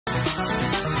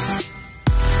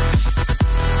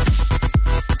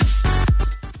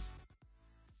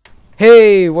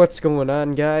Hey, what's going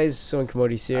on, guys? So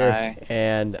Incommodious here, Hi.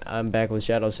 and I'm back with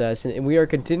ShadowAssassin, and we are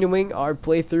continuing our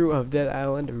playthrough of Dead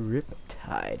Island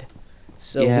Riptide.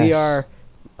 So we Yes.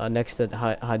 are next to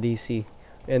Hadisi,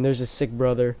 and there's a sick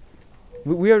brother.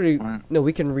 We already What? no,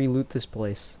 we can re-loot this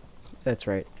place. That's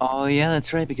right. Oh yeah,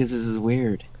 that's right, because this is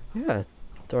weird. Yeah,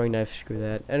 throwing knife, screw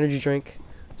that. Energy drink,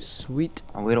 sweet.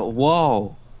 Oh, we don't.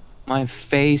 Whoa! My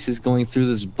face is going through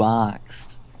this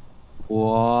box.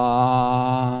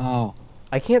 Whoa!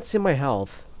 I can't see my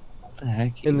health What the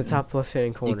heck? in the top left-hand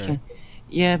You corner. can't.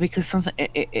 Yeah, because something.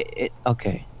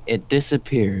 Okay. It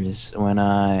disappears when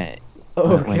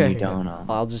when you don't know.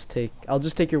 I'll just take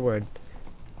your word.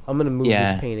 I'm gonna move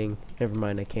Yeah. this painting. Never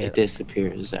mind, I can't. It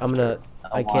disappears after I'm gonna.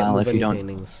 a I can't while move if you any don't.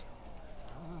 paintings.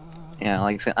 Yeah,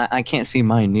 like I said, I can't see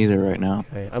mine neither right now.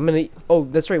 Okay, I'm gonna. Oh,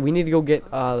 that's right. We need to go get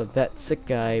that sick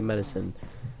guy medicine.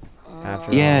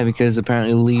 After Yeah, because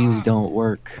apparently leaves don't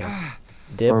work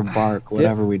dip, or bark, dip,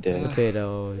 whatever we did.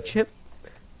 potato chip.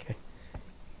 Okay.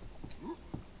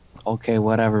 Okay,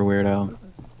 whatever, weirdo.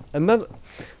 Another.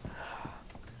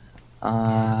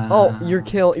 Oh,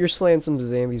 you're slaying some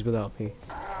zombies without me.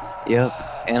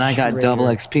 Yep, and I got double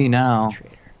Traitor. XP now.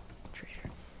 Traitor.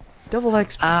 Double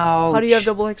XP. Ouch. How do you have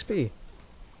double XP?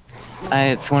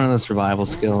 It's one of the survival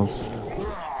skills.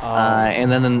 Oh.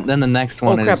 And then the next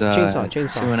one crap, is chainsaw.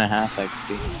 2.5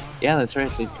 XP. Yeah, that's right.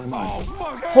 Come on.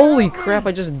 Holy crap!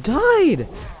 I just died.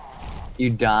 You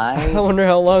I died? wonder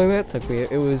how long that took me.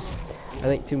 It was, I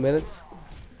think, 2 minutes.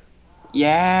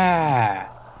 Yeah.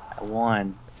 I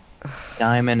won.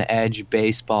 Diamond Edge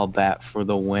baseball bat for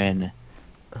the win.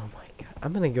 Oh my god!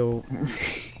 I'm gonna go.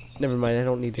 Never mind. I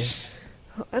don't need to.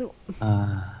 I don't.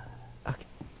 Okay.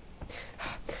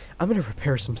 I'm gonna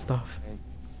repair some stuff.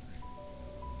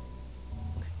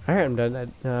 Alright, I'm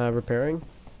done repairing.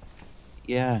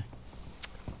 Yeah.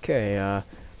 Okay,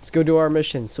 let's go do our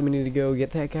mission. So we need to go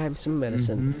get that guy some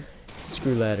medicine.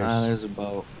 Screw ladders. There's a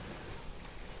boat.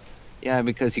 Yeah,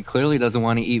 because he clearly doesn't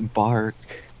want to eat bark.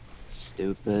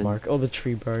 Stupid. Mark. Oh, the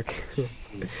tree bark. Yeah,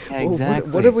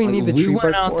 exactly. What did we need the tree We bark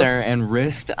went out for? there and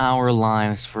risked our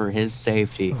lives for his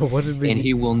safety, What did we and need?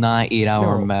 he will not eat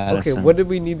our No, medicine. okay, what did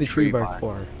we need the tree Tree bark bark.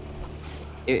 for?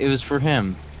 It was for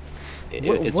him. It's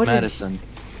what is- medicine.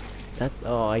 That.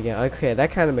 Oh, I get. Okay, that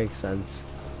kind of makes sense.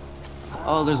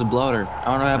 Oh, there's a bloater. I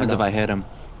wonder what happens know. if I hit him.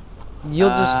 You'll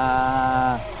just.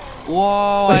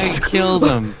 Whoa! I killed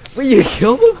him. Wait, you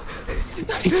killed him?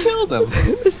 I killed him.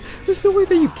 there's no way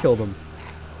that you killed him.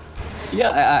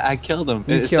 Yeah, I killed him.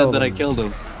 You It said killed that I him. killed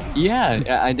him.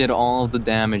 Yeah, I did all of the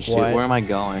damage to it. What? Where am I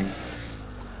going?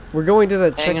 We're going to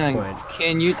that Hang checkpoint. on.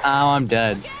 Can you? Oh, I'm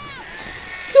dead.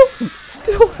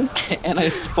 Dylan. And I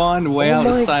spawned way Oh my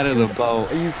outside of the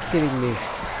boat. Are you kidding me?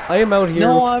 I am out here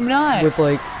No, I'm not. with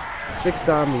like 6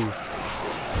 zombies.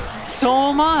 So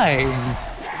am I.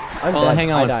 I'm Oh, dead.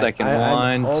 hang I on a died. second.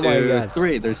 I'm- One, oh my two, God.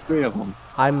 3. There's 3 of them.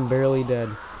 I'm barely dead.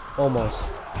 Almost.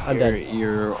 I'm dead.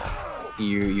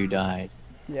 You died.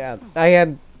 Yeah, I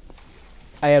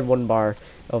had 1 bar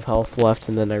of health left,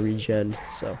 and then I regen.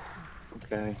 So,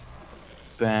 Okay.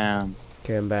 Bam.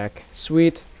 okay, I'm back.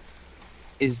 Sweet.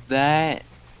 Is that?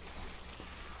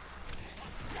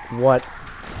 What?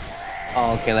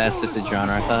 Oh, okay. That's just a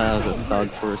genre. I thought that was a thug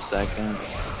for a second.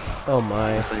 Oh I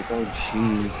my. was like, oh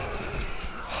jeez.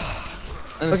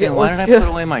 Okay, Why let's did I get- put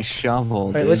away my shovel?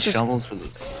 Alright, Dude? let's just- Shovels for the.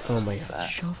 Oh my god.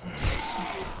 best. Shovels.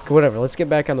 Okay, whatever. Let's get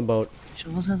back on the boat.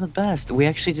 Shovels are the best. We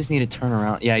actually just need to turn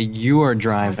around. Yeah, you are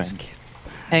driving. Let's get-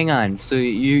 Hang on. So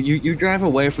you drive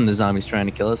away from the zombies trying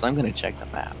to kill us. I'm gonna check the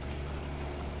map.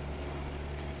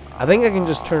 I think I can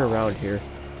just turn around here.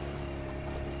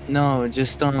 No,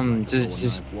 just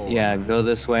yeah, go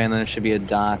this way, and then there should be a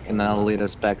dock, and that'll lead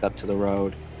us back up to the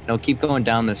road. No, keep going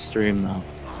down this stream though.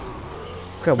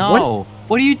 Crap, No,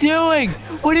 what are you doing?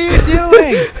 What are you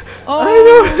doing? Oh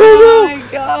I know.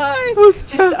 my god! What's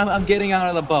Just, I'm getting out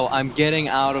of the boat. I'm getting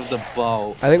out of the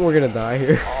boat. I think we're gonna die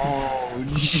here. Oh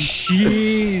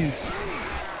jeez!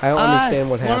 I don't understand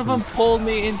what One happened. of them pulled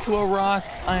me into a rock.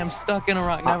 I am stuck in a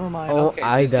rock. Never mind. oh, Okay,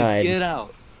 I just died. get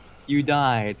out. You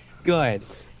died. Good.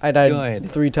 I died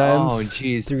Good. 3 times. Oh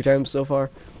jeez. 3 times so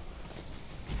far.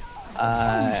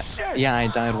 Yeah, I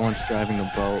died once driving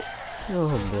a boat.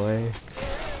 Oh boy.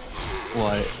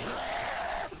 What?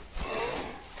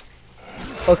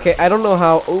 Okay, I don't know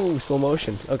how. Oh, slow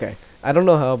motion. Okay, I don't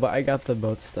know how, but I got the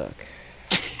boat stuck.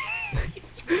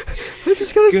 I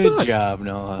just got Good stuck. job,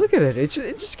 Noah. Look at it. It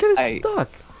just kind of stuck.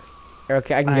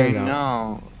 Okay, I can get I it out.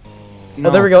 know. Oh,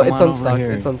 there we go. come It's on over unstuck.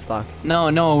 here. It's unstuck.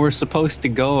 No, we're supposed to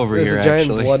go over There's here a giant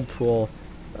actually. blood pool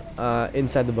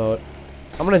inside the boat.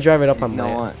 I'm gonna drive it up on You know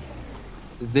land. what?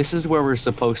 This is where we're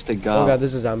supposed to go. Oh god,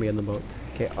 there's a zombie on the boat.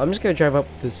 Okay. Okay, I'm just gonna drive up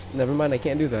this. Never mind, I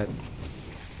can't do that.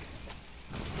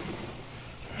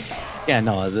 Yeah,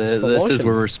 no, Slow this is motion.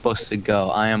 where we're supposed to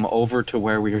go. I am over to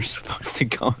where we were supposed to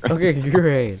go right Okay,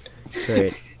 great.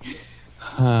 Great.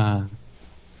 So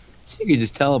you could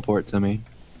just teleport to me.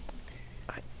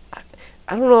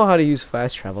 I don't know how to use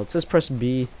fast travel. It says press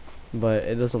B, but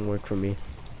it doesn't work for me.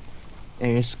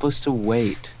 And you're supposed to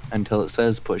wait until it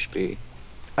says push B.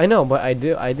 I know, but I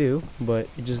do, but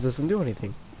it just doesn't do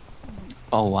anything.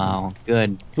 Oh wow,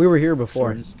 good. We were here So before.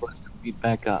 we're supposed to be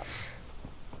back up.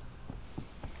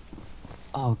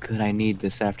 Oh good, I need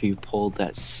this after you pulled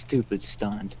that stupid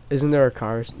stunt. Isn't there a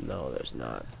car? No, there's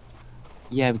not.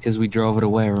 Yeah, because we drove it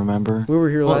away, remember? We were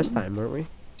here last time, weren't we?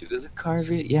 Do the cars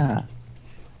yeah.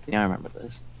 Yeah, I remember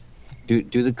this. Do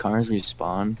the cars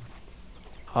respawn?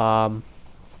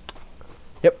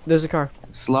 Yep, there's a car.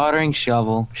 Slaughtering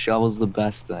Shovel. Shovel's the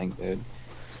best thing, dude.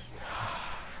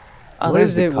 Oh, What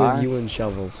there's is the it car. with you and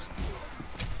shovels?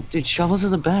 Dude, shovels are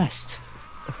the best.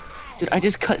 Dude, I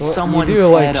just cut Well, someone's you do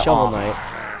like head Shovel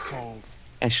off. Knight.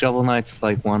 And Shovel Knight's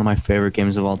like one of my favorite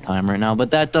games of all time right now, but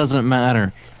that doesn't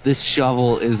matter. This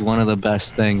shovel is one of the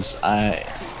best things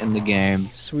in the game.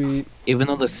 Sweet. Even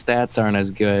though the stats aren't as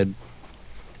good,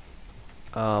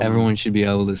 everyone should be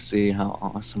able to see how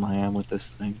awesome I am with this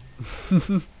thing.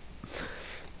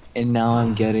 And now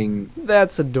I'm getting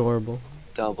That's adorable.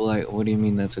 double. What do you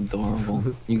mean that's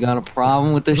adorable? You got a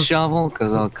problem with this shovel?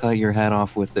 Because I'll cut your head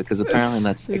off with it. Because apparently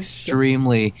that's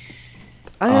extremely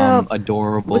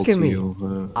adorable Look at to me.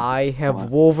 you. I have what?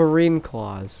 Wolverine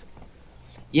claws.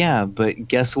 Yeah, but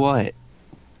guess what?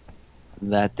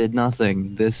 That did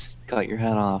nothing. This cut your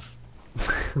head off.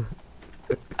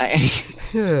 I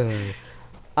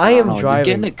I am don't know, driving. Just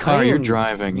get in the car. You're am-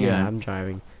 driving. Yeah, Yeah. I'm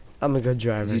driving. I'm a good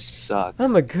driver. You suck.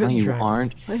 I'm a good No, you driver.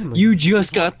 aren't. I am a- You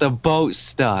just got the boat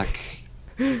stuck.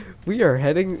 We are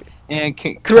heading. And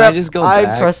can I Crap! just go I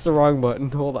back? pressed the wrong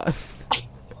button. Hold on.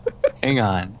 Hang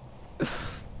on.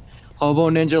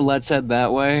 Hobo Ninja, let's head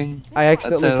that way. I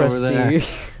accidentally head pressed over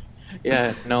C.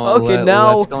 Yeah, no. Okay,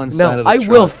 now, let's go inside of the I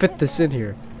will truck. fit this in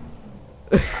here.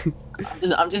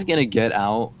 I'm just gonna get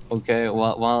out, okay?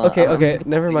 While Okay, I'm okay, just gonna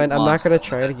never take mind. I'm off not gonna some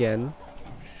try of it again.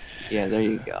 Yeah, there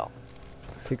you go.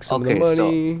 Take some Okay, of the so-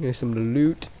 money. Here's some of the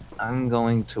loot. I'm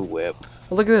going to whip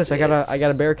Oh, look at this. I got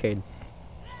a barricade.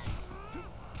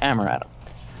 hammer at him.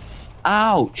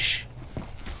 Ouch!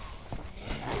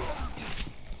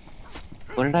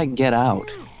 What did I get out?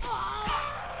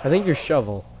 I think your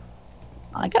shovel.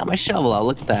 I got my shovel out.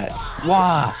 Look at that.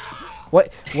 Wow.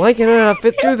 What? Why can I not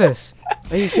fit through this?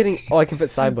 Are you kidding? Oh, I can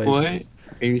fit sideways. What?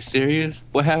 Are you serious?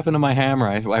 What happened to my hammer?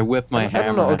 I whipped my I hammer.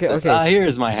 don't know. at Okay, this. okay. Ah,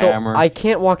 here's my So hammer. I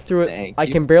can't walk through it. Thank I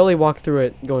you. can barely walk through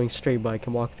it going straight, but I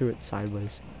can walk through it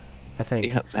sideways. I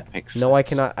think. Yep, that makes sense. No, I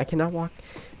cannot. I cannot walk.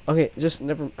 Okay, just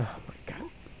never. Oh my god.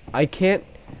 I can't.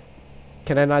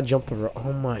 Can I not jump the rope?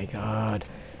 Oh my god.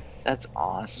 That's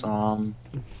awesome.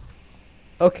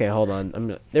 Okay, hold on. I'm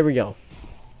gonna. There we go.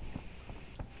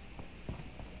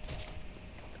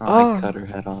 Oh, Ah. I cut her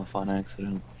head off on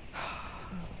accident.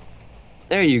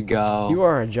 There you go. You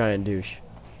are a giant douche.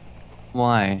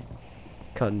 Why?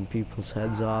 Cutting people's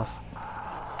heads off.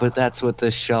 But that's what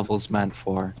this shovel's meant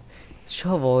for.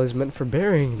 Shovel is meant for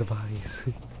burying the bodies.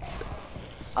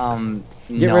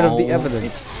 Get rid of the no,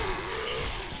 evidence.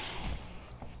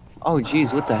 Oh,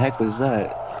 jeez, what the heck was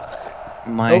that?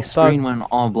 My Oh, screen went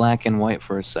all black and white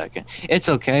for a second. It's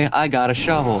okay, I got a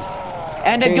shovel.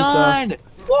 And a Chainsaw. gun!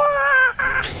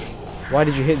 Why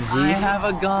did you hit Z? I have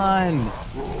a gun!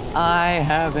 I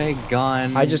have a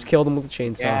gun. I just killed him with a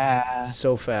chainsaw. Yeah.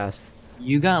 So fast.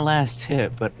 You got last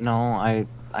hit, but no,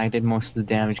 I did most of the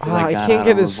damage because Ah, I I got can't out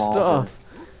get a his revolver. stuff.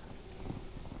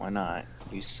 Why not?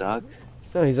 You suck?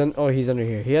 No, he's on. Oh, he's under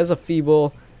here. He has a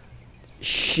feeble.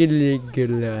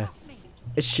 Shilligala.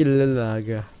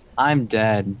 Shillilaga. I'm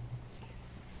dead.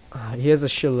 He has a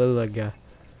shillilaga.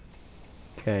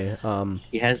 Okay.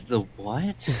 He has the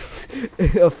what? a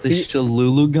The fe-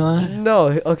 Shalulu gun? No.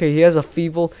 Okay. He has a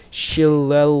feeble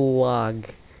shillilag.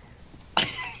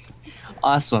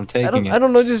 Awesome, I'm taking it. I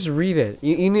don't know. Just read it.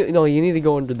 You need. No. You need to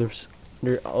go under this.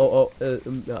 Under.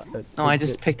 No, I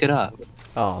just picked it up.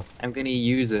 Oh. I'm gonna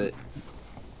use it.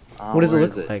 What does it Where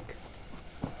look is like?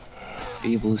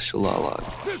 Feeble Shalala.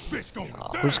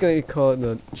 We're just gonna call it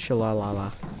the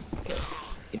shilalala.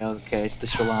 Yeah, okay, it's the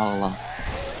Shalalala.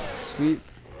 Sweet.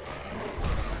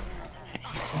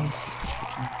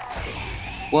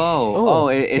 Whoa! Oh,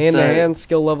 it's hand-to-hand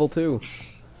skill level 2.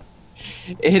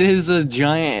 It is a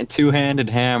giant two-handed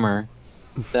hammer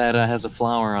that has a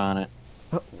flower on it.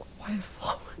 Why a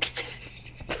flower?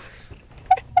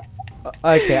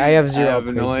 Okay, I have I zero have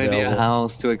no upgrades idea available. how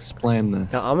else to explain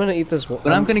this. Now I'm gonna eat this one.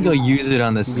 But I'm gonna go use it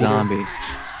on this zombie.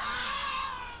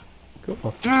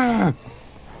 Cool.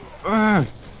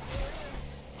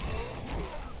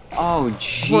 Oh, What,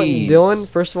 jeez. Dylan?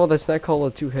 First of all, that's not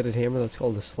called a two-headed hammer. That's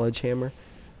called a sledgehammer.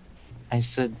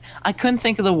 I couldn't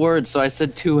think of the word, so I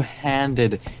said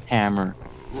two-handed hammer.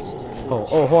 Oh,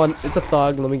 hold on. It's a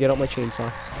thug. Let me get out my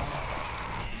chainsaw.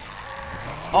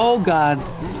 Oh, God.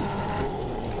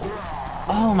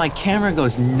 Oh, my camera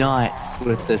goes nuts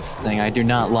with this thing. I do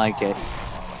not like it.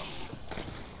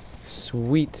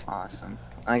 Sweet. Awesome.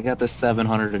 I got the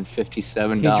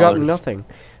 $757. He dropped nothing.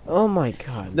 Oh my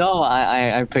god. No,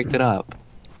 I picked it up.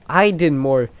 I did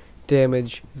more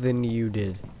damage than you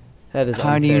did. That is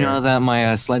unfair. How do you know that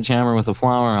my sledgehammer with a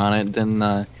flower on it didn't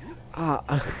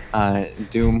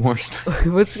do more stuff?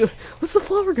 what's the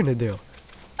flower gonna do?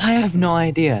 I have no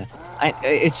idea.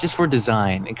 It's just for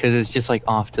design because it's just like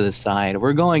off to the side.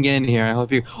 We're going in here. I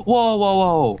hope you. Whoa, whoa,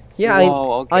 whoa. Yeah,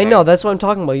 whoa, okay. I know. That's what I'm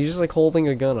talking about. You're just like holding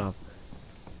a gun up.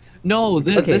 No,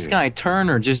 this guy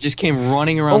Turner just came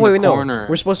running around the corner. No.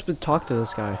 We're supposed to talk to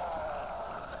this guy.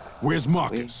 Where's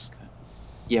Marcus?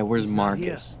 Yeah, where's He's not here.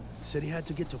 Marcus? He said he had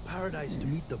to get to paradise to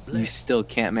meet the blessed. You still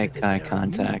can't make eye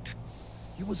contact.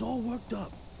 He was all worked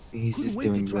up. He's Couldn't just wait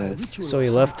to doing try a this. ritual So he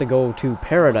or left to go to something.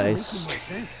 paradise. Doesn't make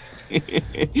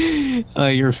no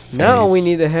sense. Your face. Now we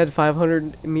need to head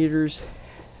 500 meters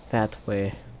that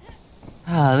way.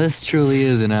 Ah, this truly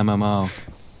is an MMO.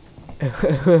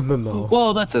 MMO.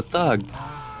 Whoa, that's a thug.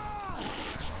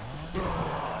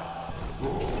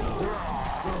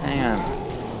 Hang on.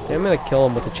 I'm gonna kill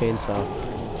him with a chainsaw.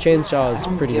 Chainsaw is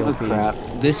pretty Give a OP. crap.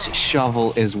 This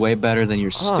shovel is way better than your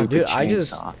stupid dude,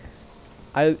 chainsaw.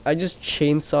 I just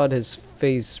chainsawed his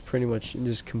face pretty much and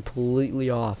just completely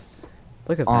off.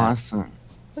 Look at that. Awesome.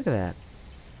 Look at that.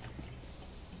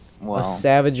 Wow. A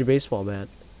savage baseball bat.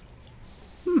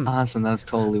 Awesome, that's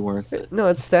totally worth it. No,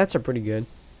 its stats are pretty good.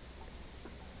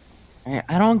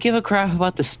 I don't give a crap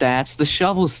about the stats. The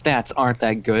shovel stats aren't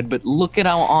that good, but look at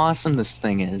how awesome this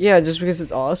thing is. Yeah, just because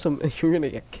it's awesome, you're gonna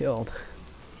get killed.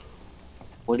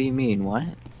 What do you mean? What?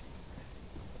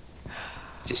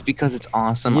 Just because it's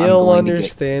awesome, You'll I'm going to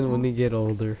understand when you get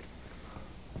older.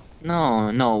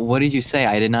 No, what did you say?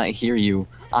 I did not hear you.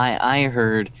 I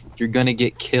heard you're gonna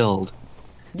get killed.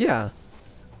 Yeah.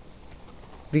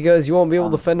 Because you won't be able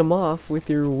to fend them off with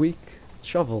your weak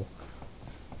shovel.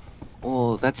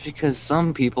 Well, that's because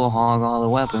some people hog all the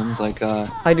weapons, like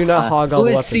I do not hog all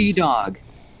the Who is weapons. Sea-Dog?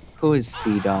 Who is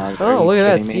Sea-Dog? Oh, look at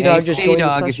that, Sea-Dog Hey, just joined the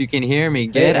Sea-Dog, session. if you can hear me,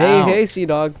 get hey, out. Hey,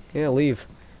 Sea-Dog. Yeah, leave.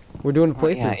 We're doing a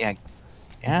playthrough.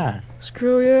 Yeah.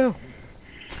 Screw you.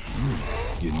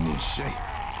 Getting in shape.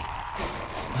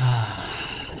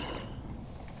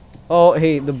 Oh,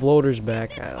 hey, the bloater's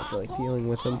back. I don't feel like dealing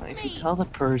with him. If you tell the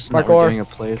person that Parkour. we're doing a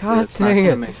playthrough, God it's not dang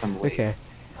gonna it. make them leave. Okay.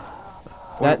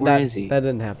 Where is he? That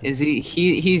didn't happen. Is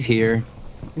he's here.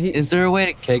 Is there a way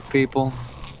to kick people?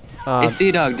 Hey,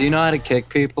 Sea-Dog, do you know how to kick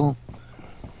people?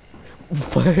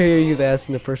 Why are you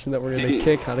asking the person that we're gonna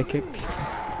kick how to kick?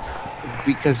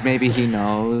 Because maybe he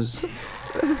knows.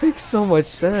 That makes so much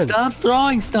sense. Stop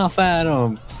throwing stuff at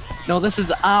him! No, this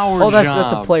is our job. Oh,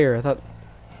 that's a player. I thought.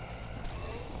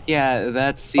 Yeah,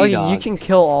 that's Oh, Sea-Dog. you can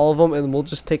kill all of them, and we'll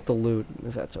just take the loot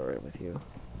if that's alright with you.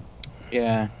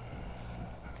 Yeah.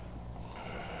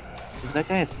 Is that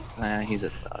guy nah, he's a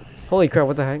thug. Holy crap!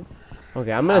 What the heck?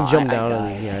 Okay, I'm gonna jump down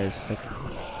on these guys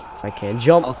if I can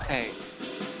jump. Okay.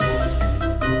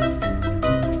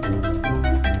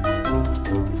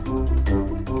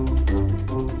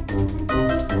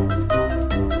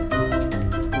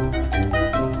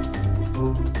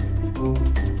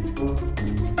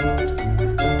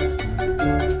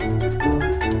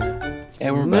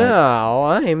 Now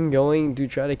I'm going to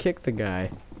try to kick the guy.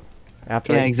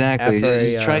 After Exactly.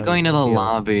 Just try going to the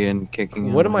lobby and kicking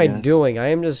him. What am I doing? I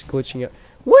am just glitching out.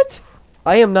 What?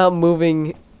 I am not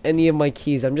moving any of my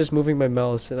keys. I'm just moving my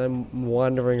mouse and I'm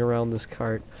wandering around this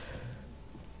cart.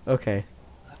 Okay.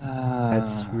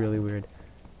 That's really weird.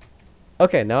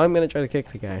 Okay, now I'm gonna try to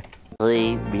kick the guy.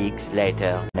 3 weeks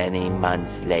later, many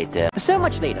months later. So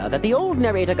much later that the old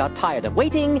narrator got tired of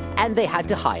waiting and they had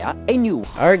to hire a new one.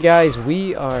 Alright guys,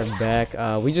 we are back.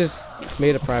 We just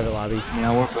made a private lobby.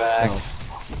 Yeah, we're back. So.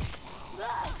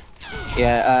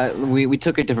 Yeah, we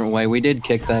took a different way. We did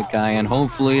kick that guy, and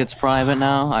hopefully it's private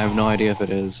now. I have no idea if it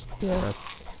is. Yeah.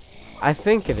 I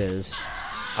think it is.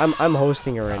 I'm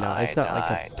hosting it right now. It's not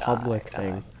like a public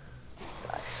thing.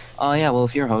 Oh yeah, well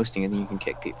if you're hosting it, then you can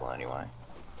kick people anyway.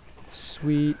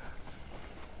 Sweet.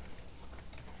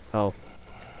 Oh.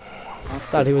 I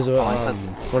thought he was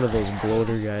one of those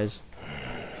bloater guys.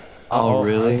 Oh,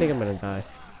 really? I think I'm gonna die.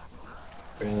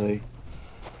 Really?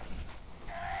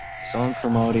 So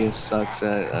Incommodious sucks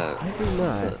at. I do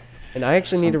not. And I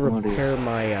actually need to repair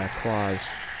my claws.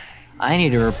 I need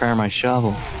to repair my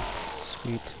shovel.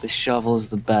 Sweet. The shovel is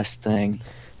the best thing.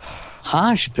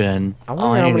 Hoshpin? I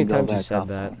wonder how need many to go times you back said up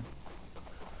that.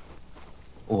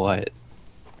 What?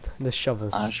 The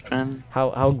shovels. Hoshpin?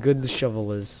 How good the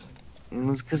shovel is.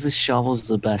 It's because the shovel's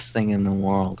the best thing in the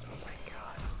world.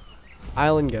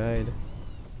 Island guide.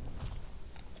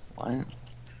 What?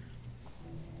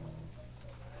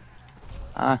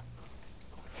 Ah.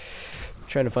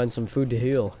 Trying to find some food to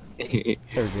heal. There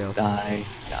we go. Die.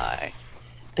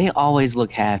 They always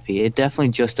look happy. It definitely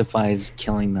justifies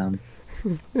killing them.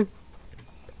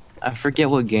 I forget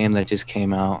what game that just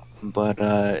came out,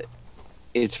 but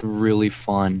it's really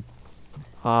fun.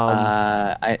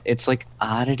 It's like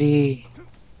Oddity,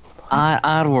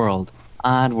 Oddworld,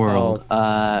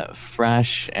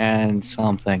 Fresh and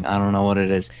something. I don't know what it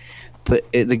is, but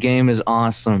the game is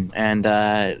awesome,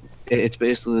 and it's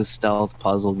basically a stealth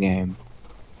puzzle game.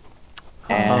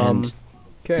 And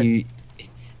okay.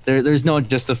 There's no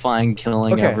justifying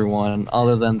killing everyone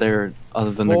other than their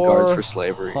guards for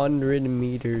slavery. 100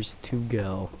 meters to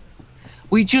go.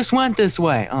 We just went this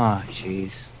way. Oh,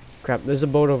 jeez. Crap, there's a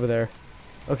boat over there.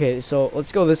 Okay, so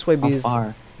let's go this way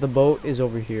because the boat is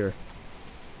over here.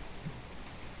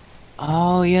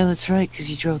 Oh yeah, that's right, because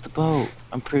you drove the boat.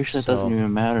 I'm pretty sure that doesn't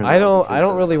even matter. I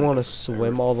don't really want to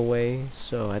swim all the way,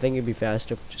 so I think it'd be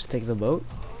faster if we just take the boat.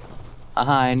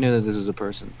 Aha, I knew that this was a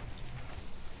person.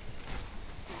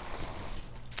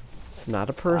 It's not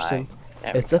a person.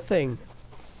 It's a thing.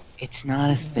 It's not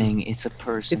a thing. It's a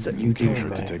person. You do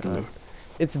have to take a look.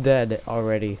 It's dead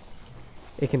already.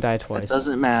 It can die twice. It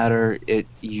doesn't matter.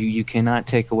 You cannot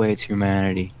take away its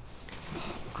humanity.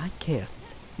 I can't.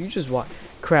 You just watch.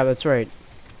 Crap, that's right.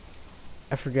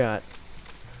 I forgot.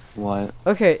 What?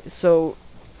 Okay, so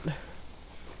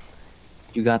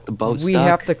you got the boat stuck? We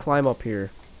have to climb up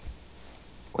here.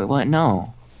 Wait, what?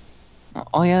 No.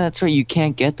 Oh yeah, that's right. You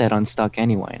can't get that unstuck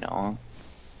anyway, no.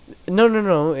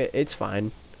 No. It's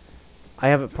fine. I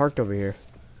have it parked over here.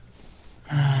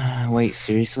 Wait,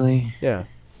 seriously? Yeah.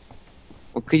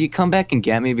 Well, could you come back and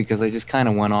get me because I just kind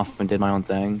of went off and did my own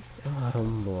thing. Oh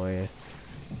boy.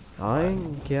 I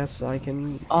guess I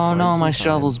can. Oh no, my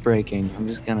shovel's breaking. I'm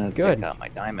just gonna take out my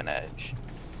diamond edge.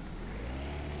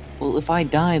 Well, if I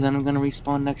die, then I'm gonna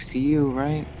respawn next to you,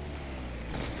 right?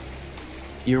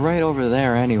 You're right over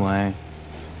there anyway.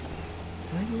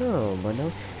 I know, but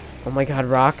no. Oh my god,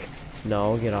 Rock.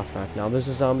 No, get off Rock. Now there's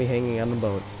a zombie hanging on the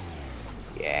boat.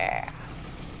 Yeah.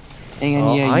 Hang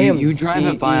on, yeah, you drive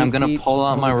it by. I'm gonna pull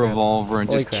out my revolver and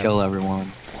just kill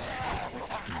everyone.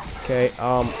 Okay,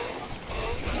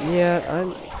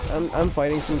 yeah, I'm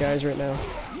fighting some guys right now.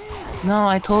 No,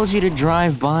 I told you to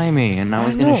drive by me, and I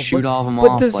was gonna shoot all of them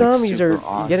off. But the zombies are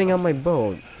getting on my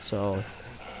boat, so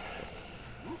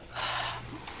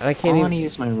I can't even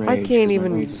use my rage. I can't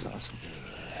even. Awesome.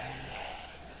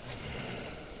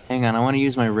 Hang on, I want to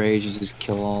use my rage to just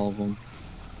kill all of them.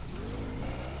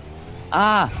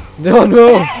 Ah! No!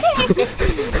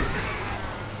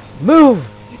 Move!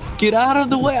 Get out of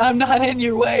the way! I'm not in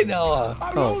your way, Noah!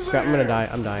 Oh, crap, I'm gonna die.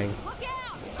 I'm dying.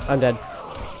 I'm dead.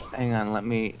 Hang on, let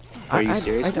me... Are you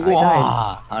serious? I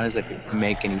died. How does that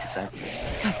make any sense?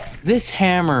 God, this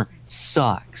hammer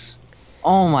sucks.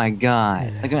 Oh my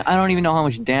god. Like, I don't even know how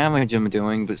much damage I'm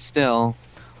doing, but still.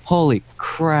 Holy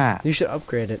crap. You should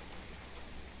upgrade it.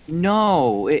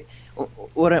 No!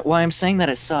 Why I'm saying that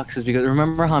it sucks is because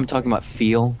remember how I'm talking about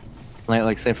feel?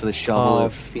 Like say for the shovel,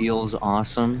 it feels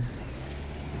awesome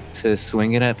to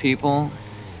swing it at people,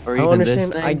 or even this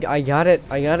thing. I got it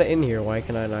in here. Why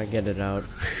can I not get it out?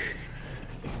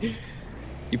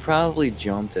 You probably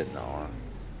jumped it, Noah.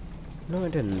 No, I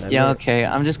didn't. Yeah, okay.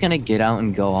 I'm just gonna get out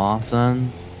and go off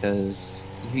then, because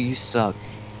you suck.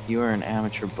 You are an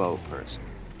amateur boat person.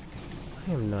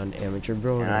 I am not an amateur,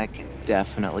 bro. And I can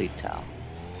definitely tell.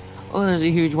 Oh, there's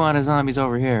a huge wad of zombies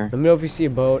over here. Let me know if you see a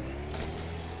boat.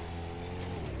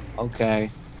 Okay.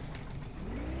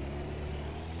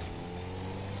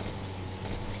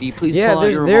 Can you please pull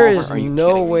out your there revolver? is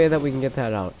no way that we can get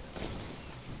that out.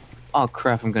 Oh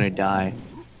crap, I'm gonna die.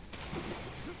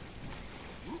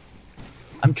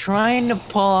 I'm trying to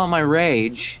pull out my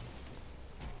rage.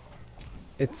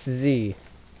 It's Z.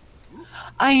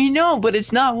 I know, but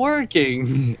it's not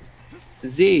working.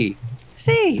 Z.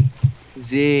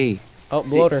 Oh,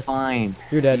 bloater. Fine.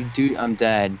 You're dead. Dude, I'm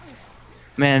dead.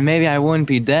 Man, maybe I wouldn't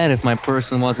be dead if my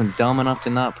person wasn't dumb enough to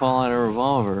not pull out a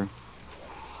revolver.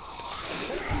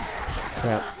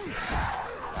 Crap.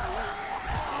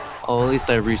 Oh, at least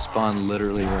I respawned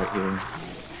literally right here.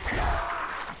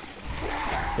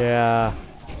 Yeah.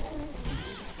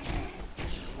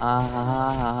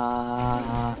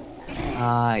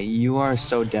 You are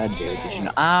so dead, dude. Did you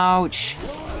know? Ouch!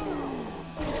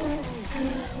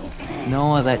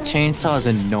 Noah, that chainsaw is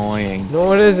annoying.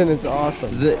 No, it isn't. It's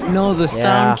awesome. The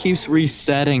sound keeps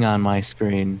resetting on my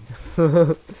screen.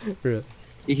 Really?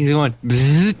 It keeps going.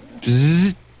 Bzzz,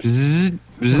 bzzz, bzzz,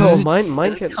 bzzz. Oh,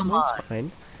 mine can. Come Mine's on.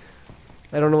 fine.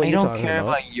 I don't know what I you're don't talking care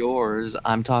about. about yours.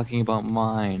 I'm talking about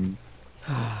mine.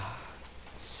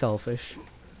 Selfish.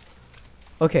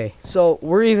 Okay, so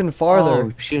we're even farther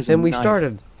Oh, she has a than we knife.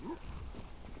 started.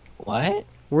 What?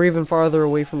 We're even farther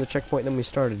away from the checkpoint than we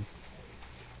started.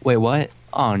 Wait, what?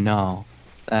 Oh no.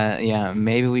 Yeah,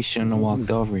 maybe we shouldn't have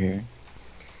walked over here.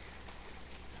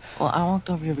 Well, I walked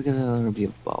over here because there would be a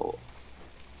boat.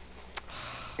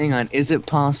 Hang on, is it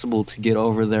possible to get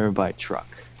over there by truck?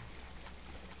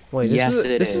 Wait, this Yes, is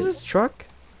a, it this is. is a truck?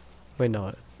 Wait,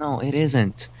 no. No, it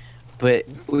isn't. But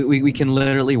we can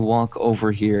literally walk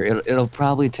over here. It'll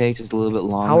probably take us a little bit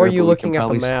longer. How are you but we can looking at the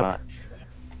probably map? spot-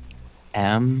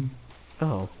 M?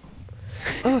 Oh.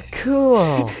 Oh,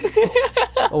 cool.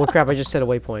 Oh crap! I just set a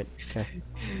waypoint. Okay.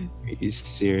 Are you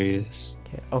serious?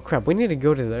 Okay. Oh crap! We need to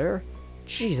go to there.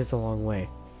 Jeez, it's a long way.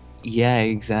 Yeah,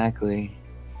 exactly.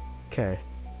 Okay.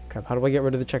 Crap! How do I get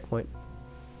rid of the checkpoint?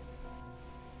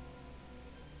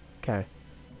 Okay.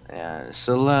 Yeah,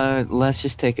 so let's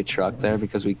just take a truck there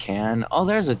because we can. Oh,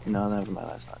 there's a... No, never mind,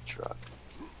 that's not a truck.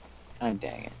 God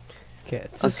dang it. Okay.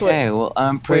 It's this way. Okay, well,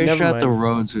 I'm pretty never sure that the mind.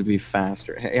 roads would be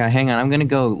faster. Yeah, hang on, I'm gonna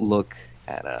go look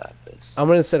at this. I'm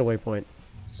gonna set a waypoint.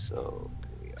 So...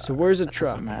 So where's the That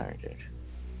truck? doesn't matter, dude.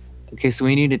 Okay, so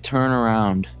we need to turn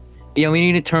around. Yeah, we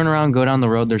need to turn around, go down the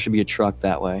road. There should be a truck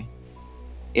that way.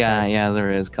 Yeah, yeah,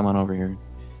 there is. Come on over here.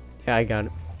 Yeah, I got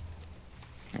it.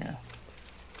 Yeah.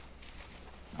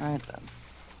 Alright then.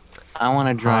 I want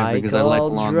to drive because I like call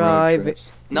long road driving.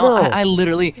 trips. No, No. I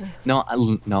literally... No,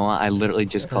 I literally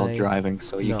just called I- driving,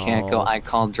 so you can't go... No. I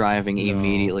called driving No.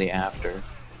 immediately after.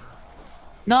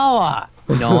 Noah!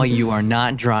 Noah, you are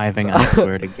not driving, I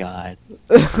swear to God.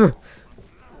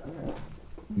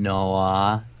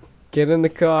 Noah. Get in the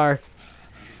car.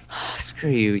 Screw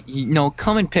you. No,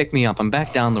 come and pick me up. I'm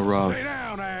back down the road. Stay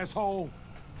down, asshole.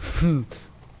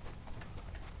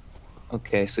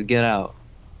 Okay, so get out.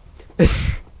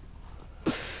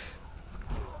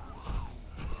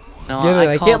 No, Get in.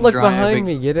 I can't called look driving. behind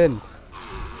me. Get in.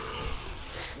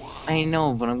 I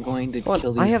know, but I'm going to Come kill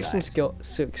on, these I have guys. some skill.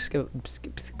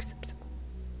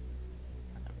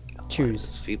 Choose.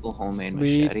 This feeble homemade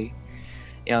Sweet. machete.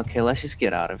 Yeah, okay, let's just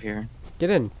get out of here. Get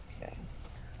in.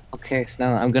 Okay, so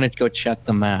now I'm gonna go check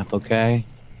the map, okay?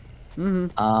 Where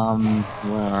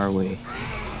are we?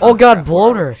 Oh God,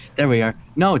 bloater. There we are.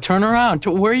 No, turn around.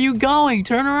 Where are you going?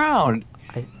 Turn around.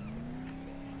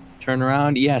 Turn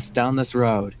around. Yes, down this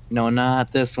road. No,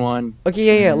 not this one.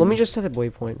 Okay, yeah. Let me just set a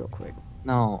waypoint real quick.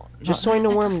 No. Just no, so I know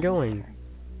that where I'm doesn't going. matter.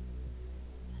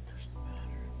 That doesn't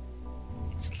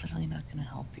matter. It's literally not gonna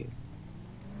help you.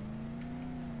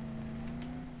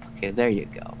 Okay, there you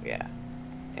go. Yeah.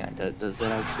 Yeah. Does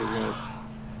that actually work?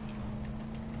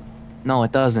 No,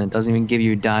 it doesn't. It doesn't even give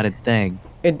you a dotted thing.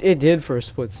 It did for a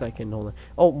split second. Hold on.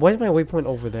 Oh, why is my waypoint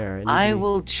over there? It needs I to be-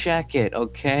 will check it,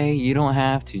 okay? You don't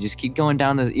have to. Just keep going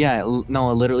down this. Yeah,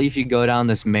 no, literally, if you go down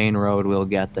this main road, we'll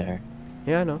get there.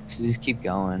 Yeah, I know. So just keep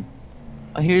going.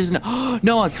 Oh, here's no.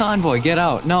 No, a convoy. Get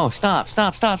out. No, stop,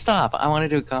 stop, stop, stop. I want to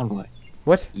do a convoy.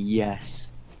 What?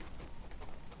 Yes.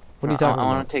 What are you talking I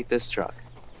about? want to take this truck.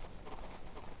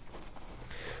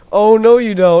 Oh no,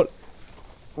 you don't.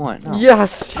 What? No.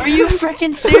 Yes. Are you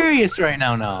freaking serious right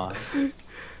now, Noah?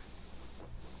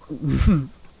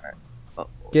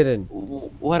 Get in.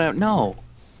 What? No.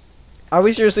 Are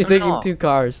we seriously No, taking no. 2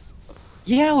 cars?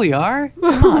 Yeah, we are.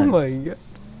 Come Oh on. my God.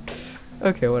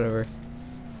 Okay, whatever.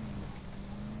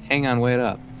 Hang on, wait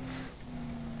up.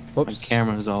 My Whoops.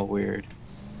 camera's all weird.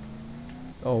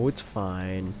 Oh, it's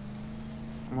fine.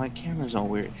 My camera's all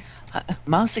weird.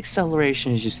 Mouse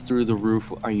acceleration is just through the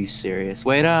roof. Are you serious?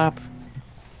 Wait up.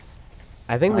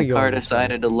 I think My we go car this way.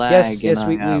 decided to lag. Yes, yes, and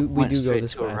we I, we went do go straight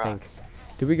this to a way. I rock. think.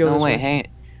 Did we go No, this wait, way? hang.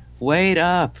 Wait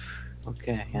up.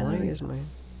 Okay. Yeah, Why there we is go. my?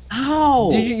 Ow!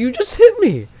 Did you just hit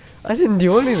me? I didn't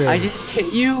do anything. I just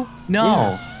hit you?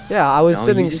 No. Yeah, I was No,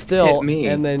 sitting you just still, hit me.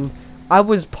 and then I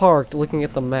was parked looking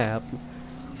at the map.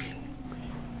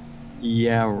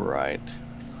 Yeah, right.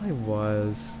 I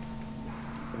was.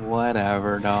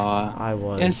 Whatever, Noah. I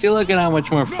was. Yeah, see, look at how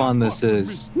much more fun this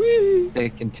is. Whee!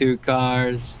 Taking 2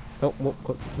 cars. Oh,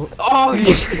 Oh, why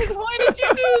did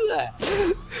you do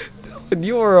that?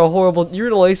 you are a horrible.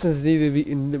 Your license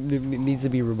needs to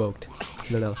be revoked.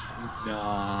 No.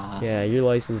 Nah. Yeah, your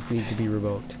license needs to be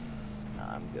revoked.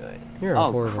 Nah, I'm good. You're a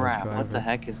Oh horrible crap! driver. What the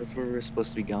heck is this? Where we're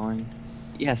supposed to be going?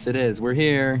 Yes, it is. We're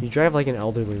here. You drive like an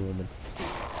elderly woman.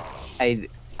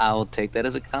 I'll take that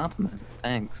as a compliment.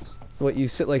 Thanks. What, you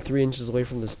sit like 3 inches away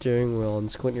from the steering wheel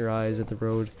and squint your eyes at the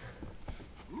road.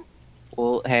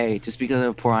 Well, hey, just because I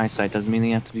have poor eyesight doesn't mean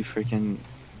you have to be freaking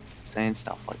saying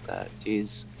stuff like that.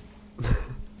 Jeez.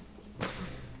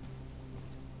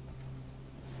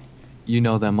 You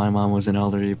know that my mom was an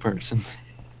elderly person.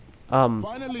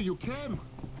 Finally, you came.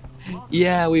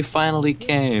 Yeah, we finally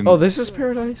came. Oh, this is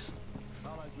paradise?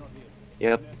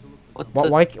 Yep. What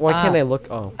Why can't I look?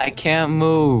 Oh. I can't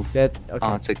move. That, okay.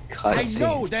 Oh, it's a I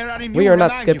know cutscene. there are We are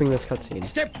not among skipping you. this cutscene.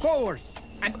 Step forward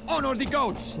and honor the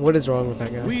gods. What is wrong with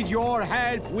that guy? With your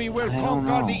help, we will I don't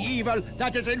conquer the know. evil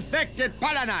that has infected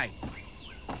Palanai.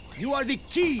 You are the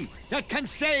key that can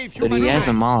save But humankind. he has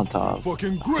a Molotov.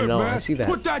 Fucking grip, know, man. I see that.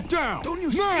 Put that down. Don't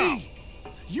you now. see?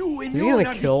 You Is he gonna immune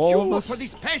are the kill all of cure us? for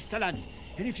this pestilence.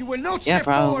 And if you will not Yeah, step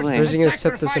forward probably. and Or is he gonna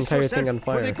set this sacrifice entire thing yourself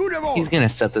on for the fire? good of all, He's gonna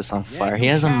set this on fire. then He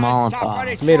you has a shall suffer Molotov.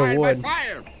 It's made of trial by wood.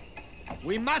 fire.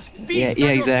 We must feast Yeah, on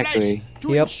your exactly. flesh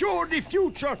to Yep. ensure the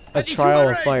future A of the trial human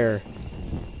of race. fire.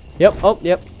 Yep, oh,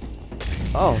 yep.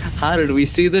 Oh. How did we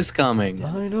see this coming?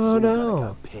 I don't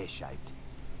know.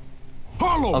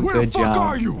 Harlow, Oh, where the good fuck job.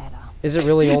 are you? Is it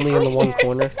really only in the one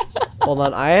corner? Hold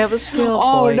on, I have a skill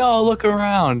Oh point. no, look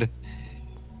around.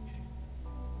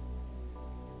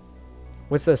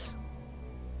 What's this?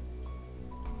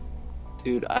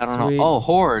 Dude, I don't Sweet. know. Oh,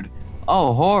 Horde.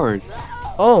 Oh, Horde.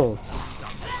 Oh.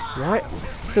 Why?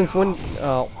 Since when?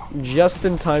 Oh, just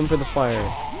in time for the fire.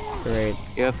 Great.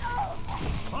 Yep.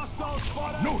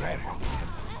 No head.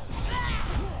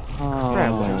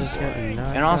 Crap, I Oh. just got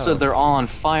knocked And also, out. they're all on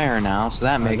fire now, so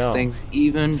that makes know. things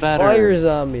even better. Fire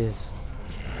zombies.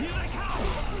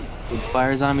 Dude,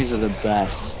 fire zombies are the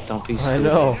best. Don't be I stupid.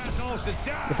 know.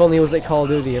 If only it was like Call of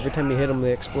Duty. Every time you hit them,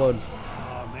 they explode.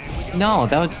 No,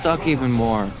 that would suck even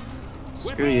more.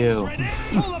 Screw you.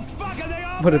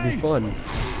 But it'd be fun.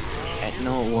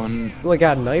 No one. Oh, I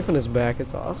got a knife in his back.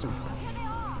 It's awesome.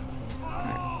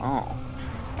 Oh.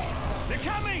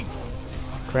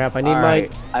 Crap, I need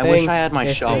Alright, my I wish thing. I had my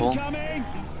Yes, shovel. yes.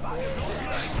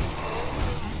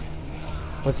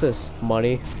 What's this?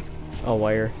 Money? A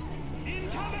wire.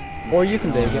 Or you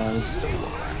can dig it. This is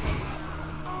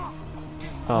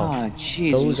Oh. Oh,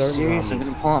 jeez, are you those aren't serious? I'm zombies.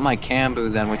 gonna pull out my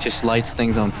Cambu then, which just lights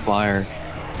things on fire.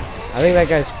 I think that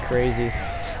guy's crazy.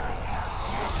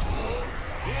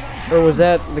 Or was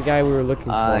that the guy we were looking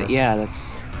for? Yeah,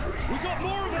 that's...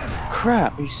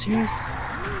 Crap, are you serious?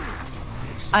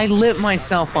 I lit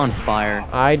myself on fire.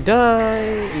 I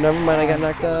died. Never mind, I got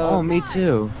knocked out. Oh, me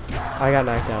too. I got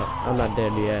knocked out. I'm not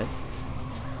dead yet.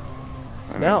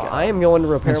 There we Now go. I am going to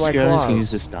repair Let's my go, let's use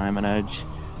claws. this diamond edge.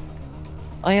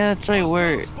 Oh yeah, that's right.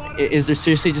 Where is there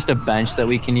seriously just a bench that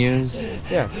we can use?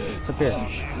 Yeah, it's up here.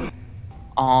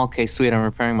 Oh, okay, sweet. I'm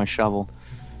repairing my shovel.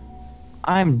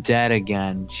 I'm dead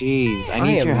again. Jeez, I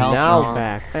need am your help. now Noah.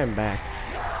 back. I am back.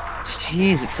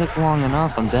 Jeez, it took long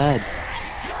enough. I'm dead.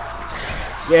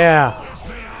 Yeah.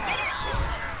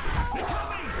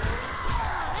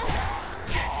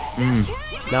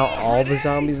 Now all the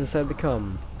zombies decide to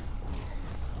come.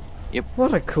 Yep.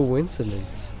 What a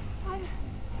coincidence. I'm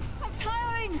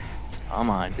tiring. Come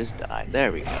on, just die.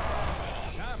 There we go.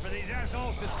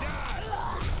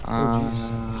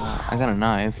 I got a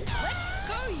knife.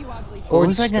 What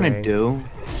was I gonna strength. do?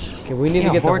 Okay, we need Yeah,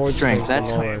 to get the horde horde strength, strength.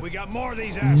 that's- lower.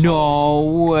 No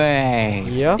way.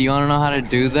 Yep. Do you want to know how to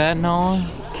do that, Noah?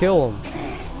 Kill him.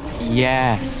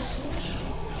 Yes.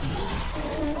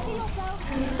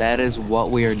 That is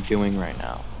what we are doing right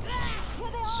now.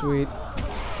 Sweet.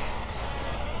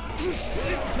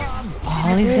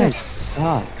 Oh, these guys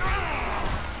suck.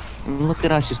 And look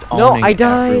at us just No, owning I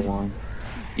died. everyone.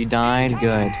 You died?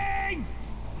 Good.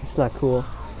 It's not cool.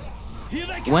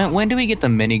 When do we get the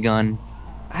minigun?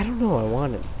 I don't know. I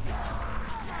want it.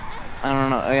 I don't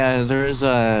know. Yeah, there's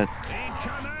a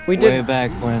We way did. back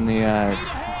when the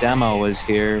demo was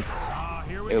here.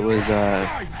 It was the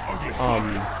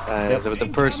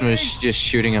person was just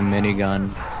shooting a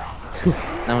minigun.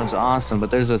 That was awesome. But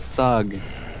there's a thug.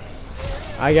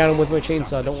 I got him with my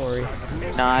chainsaw. Don't worry.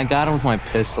 Nah, I got him with my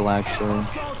pistol actually.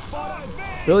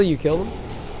 Really, you killed him?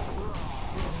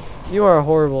 You are a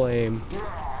horrible aim.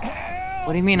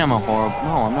 What do you mean I'm a horrible?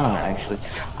 No, I'm not actually.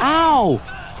 Ow!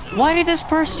 Why did this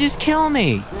person just kill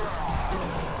me?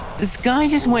 This guy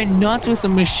just went nuts with a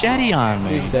machete on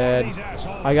me. He's dead.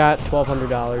 I got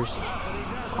 $1,200.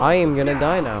 I am gonna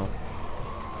die now.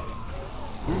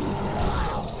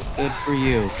 Good for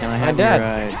you. Can I have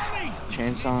dead. your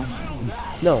chainsaw?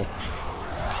 No.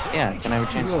 Yeah, can I have a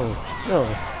chainsaw? No.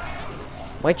 No.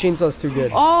 My chainsaw's too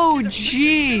good. Oh,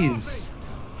 jeez.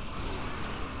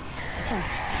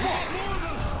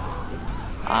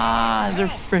 Ah, they're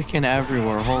freaking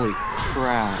everywhere. Holy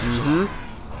crap.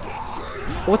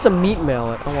 What's a meat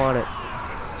mallet? I want it.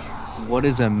 What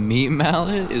is a meat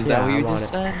mallet? Is that what you just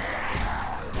said? Here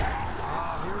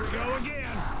we go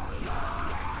again.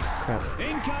 Crap.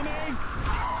 Incoming.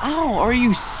 Oh, are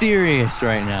you serious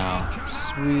right now?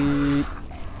 Sweet.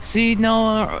 See,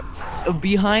 no,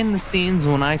 behind the scenes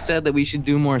when I said that we should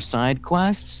do more side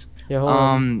quests, Yeah, hold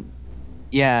on.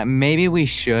 yeah, maybe we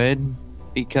should,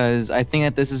 because I think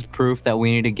that this is proof that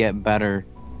we need to get better,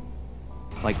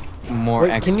 like more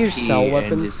Wait, XP. can you sell and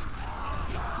weapons?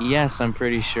 Yes, I'm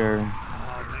pretty sure.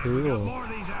 Cool. More of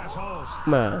these assholes.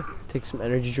 Come on. Take some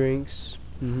energy drinks.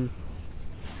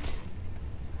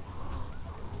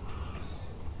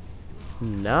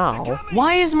 Now.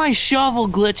 Why is my shovel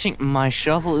glitching? My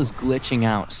shovel is glitching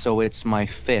out, so it's my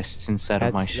fists instead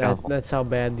of my shovel. That's how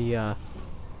bad the,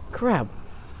 crap.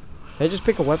 Did I just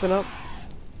pick a weapon up?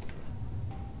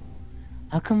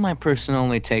 How come my person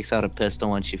only takes out a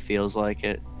pistol when she feels like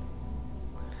it?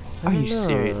 Are you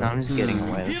serious? No, I'm just getting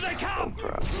away with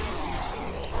this.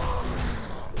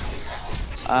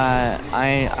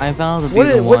 I vow to be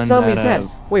the one What zombie is that?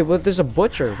 that Wait, what? There's a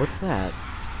butcher. What's that?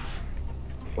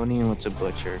 what do you mean, what's a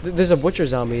butcher? There's a butcher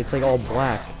zombie. It's like all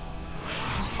black.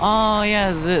 Oh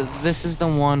yeah, this is the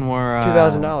one where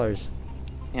 $2,000.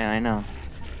 Yeah, I know.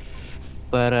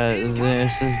 But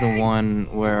this is the one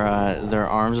where their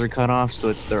arms are cut off, so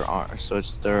it's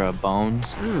their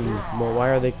bones. Well, why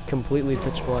are they completely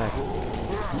pitch black?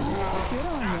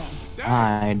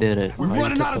 I did it. We're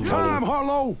running out of time,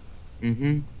 Harlow.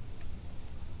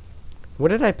 What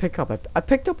did I pick up? I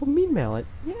picked up a meat mallet.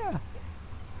 Yeah.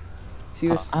 See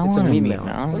this? I It's a want a meat meat mallet.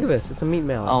 mallet. Look at this. It's a meat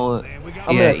mallet. Oh,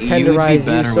 I'm yeah, gonna tenderize you would be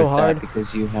better you so with hard. that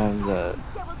because you have the.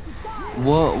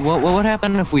 What would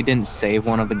happen if we didn't save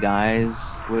one of the guys?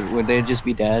 Would they just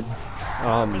be dead?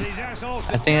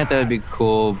 I think that would be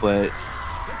cool, but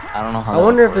I don't know how. I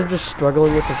wonder if they're just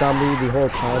struggling with the zombie the whole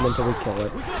time until we kill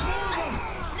it.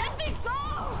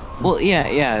 Well,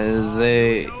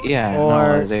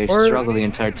 they struggle the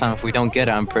entire time. If we don't get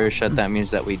it, I'm pretty sure that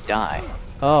means that we die.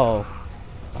 Oh,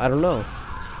 I don't know.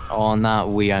 Oh,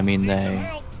 not we, I mean they.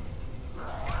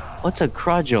 What's a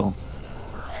crudgel?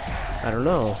 I don't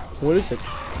know. What is it?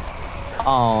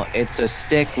 Oh, it's a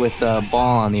stick with a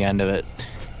ball on the end of it.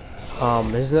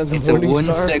 Isn't that the It's a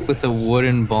wooden star? stick with a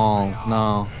wooden ball.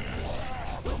 No.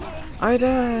 I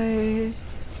died.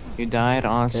 You died?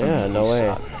 Awesome. Yeah, no You way.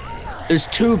 suck. There's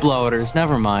two bloaters.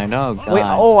 Never mind. Oh god. Wait,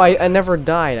 oh, I never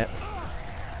died.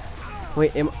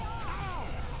 Wait,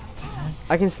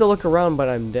 I can still look around, but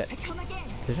I'm dead.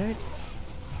 Did I?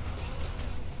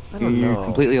 I don't You're know.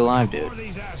 completely alive, dude.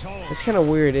 It's kind of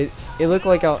weird. It looked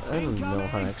like I don't know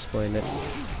how to explain it.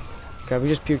 God, we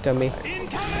just puked on me.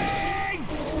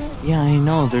 Yeah, I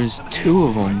know. There's two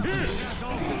of them.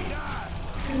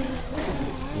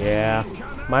 Yeah.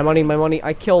 My money.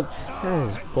 I killed. That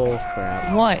is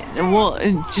bullcrap. What? Well,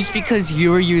 just because you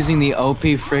were using the OP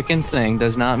frickin' thing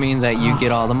does not mean that you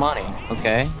get all the money,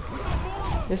 okay?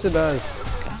 Yes, it does.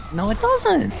 No, it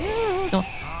doesn't. No.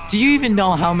 Do you even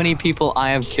know how many people I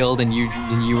have killed and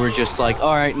you were just like,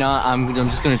 all right, nah, I'm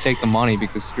just gonna take the money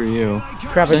because screw you.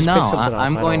 Crap, So I just no, picked something up.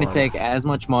 I'm I going to don't take as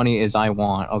much money as I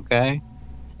want, okay?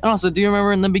 And also, do you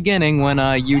remember in the beginning when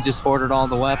you just hoarded all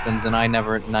the weapons and I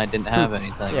didn't have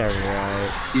anything? Yeah,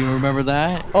 right. Do you remember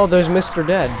that? Oh, there's Mr.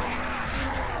 Dead.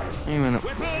 Wait a minute.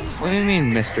 What do you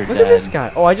mean, Mr. Look Dead? at this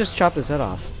guy. Oh, I just chopped his head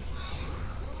off.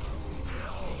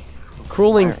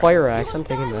 Crueling fire axe. I'm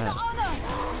taking that.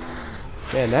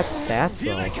 Man, that's stats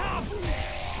though.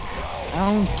 I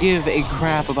don't give a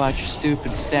crap about your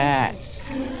stupid stats.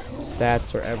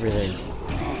 Stats are everything.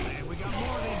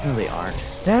 No, they aren't.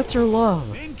 Stats are love.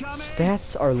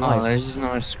 Stats are Oh, life. there's just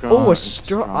no strong. Oh, a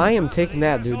straw. I am taking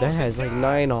that, dude. That has like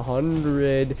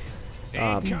 900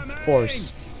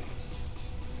 force.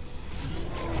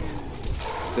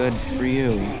 Good for you.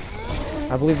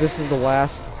 I believe this is the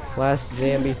last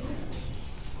zombie.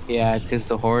 Yeah, because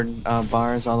the horde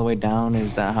bar is all the way down.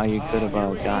 Is that how you could have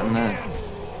gotten that?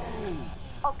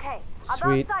 Okay, I'm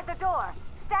Sweet. outside the door.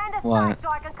 Stand aside What? so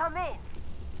I can come in.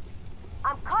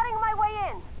 I'm cutting my way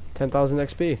in. 10,000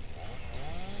 XP.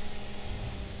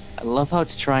 I love how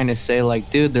it's trying to say like,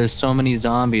 dude, there's so many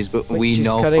zombies, but Wait, we she's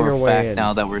know cutting for her a way fact in.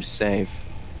 now that we're safe.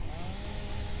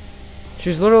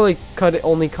 She's literally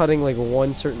only cutting like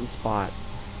one certain spot.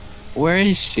 Where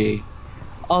is she?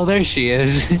 Oh, there she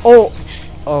is. Oh,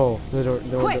 Oh, the door.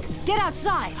 Quick, get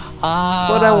outside.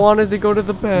 But I wanted to go to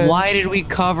the bench. Why did we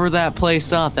cover that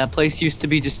place up? That place used to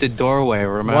be just a doorway,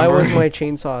 remember? Why was my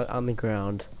chainsaw on the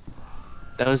ground?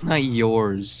 That was not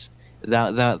yours.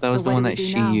 That was the what one do that we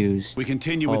do she now? used. We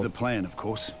continue with Oh. the plan, of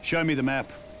course. Show me the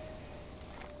map.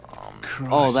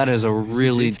 Oh, that is a Christ.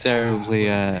 really Is this it? terribly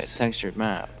Goodness. textured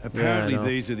map. Apparently, Yeah, I know.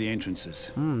 these are the entrances.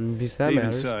 Because that Even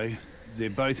matters. so, they're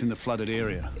both in the flooded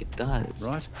area, It does.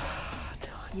 right?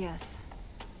 Yes.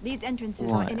 These entrances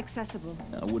What? are inaccessible.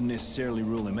 I wouldn't necessarily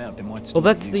rule him out. They might Well, still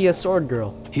that's be the useful. sword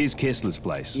girl. Here's Kessler's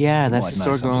place. Yeah, He that's might the know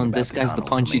sword something girl, and about this the guy's the tunnels.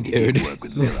 punchy Maybe he did dude. work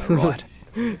with Villa, right?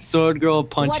 Sword girl,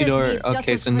 punchy What if door. he's just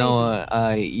Okay, as so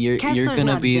Noah, you're Kessler's gonna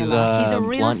not be Villa. He's the a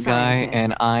real blunt guy, scientist.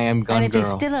 and I am gun And if he's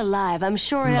girl. still alive, I'm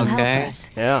sure he'll Okay. help us.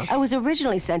 Yeah. I was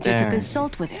originally sent here to There.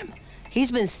 consult with him.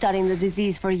 He's been studying the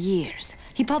disease for years.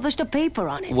 He published a paper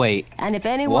on it. Wait. And if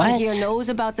anyone What? here knows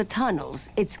about the tunnels,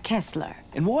 it's Kessler.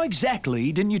 And why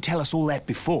exactly didn't you tell us all that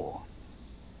before?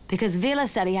 Because Villa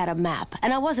said he had a map,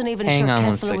 and I wasn't even Hang sure on one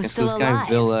Kessler second. was So still this guy alive.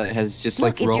 Villa has just Look,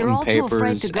 like if you're written all too afraid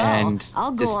papers, to go, and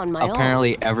I'll go just on my own.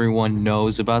 apparently everyone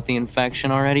knows about the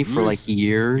infection already for like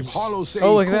years. Harlow say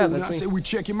Oh, he look at that, cool, that's I me. say we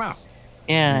check him out.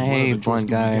 Yeah, What hey, other choice blunt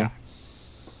do we guy. got?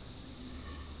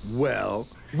 Well,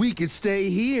 we could stay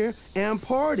here and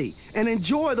party and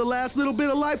enjoy the last little bit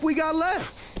of life we got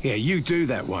left. Yeah, you do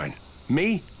that, Wayne.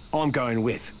 Me, I'm going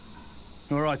with.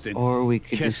 All right then. Or we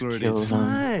could Kessler just it kill is. him.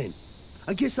 Fine.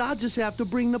 I guess I'll just have to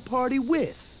bring the party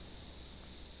with.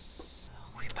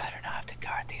 We better not have to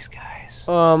guard these guys.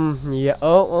 Yeah.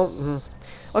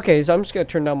 Okay, so I'm just gonna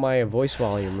turn down my voice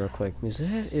volume real quick because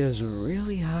that is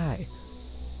really high.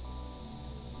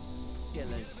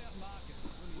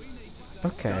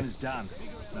 Okay. Done is done.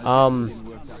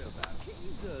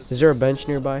 Is there a bench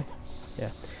nearby? Yeah.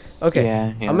 Okay.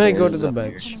 Yeah, I'm gonna go there to is the up here.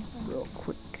 bench real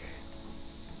quick.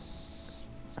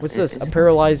 What's this? A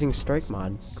paralyzing strike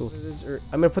mod. Cool.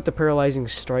 I'm gonna put the paralyzing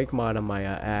strike mod on my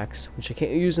axe, which I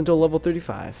can't use until level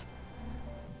 35.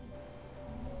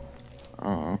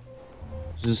 Oh.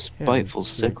 There's a spiteful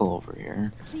it's weird. sickle over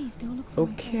here. Please go look for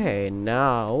my Okay,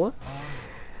 now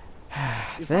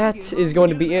that is going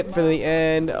to be it for the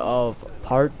end of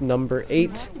part number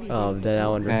 8 of Dead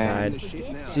Island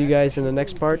Riptide. See you guys in the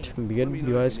next part. Be good.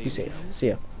 You guys be safe. See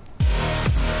ya.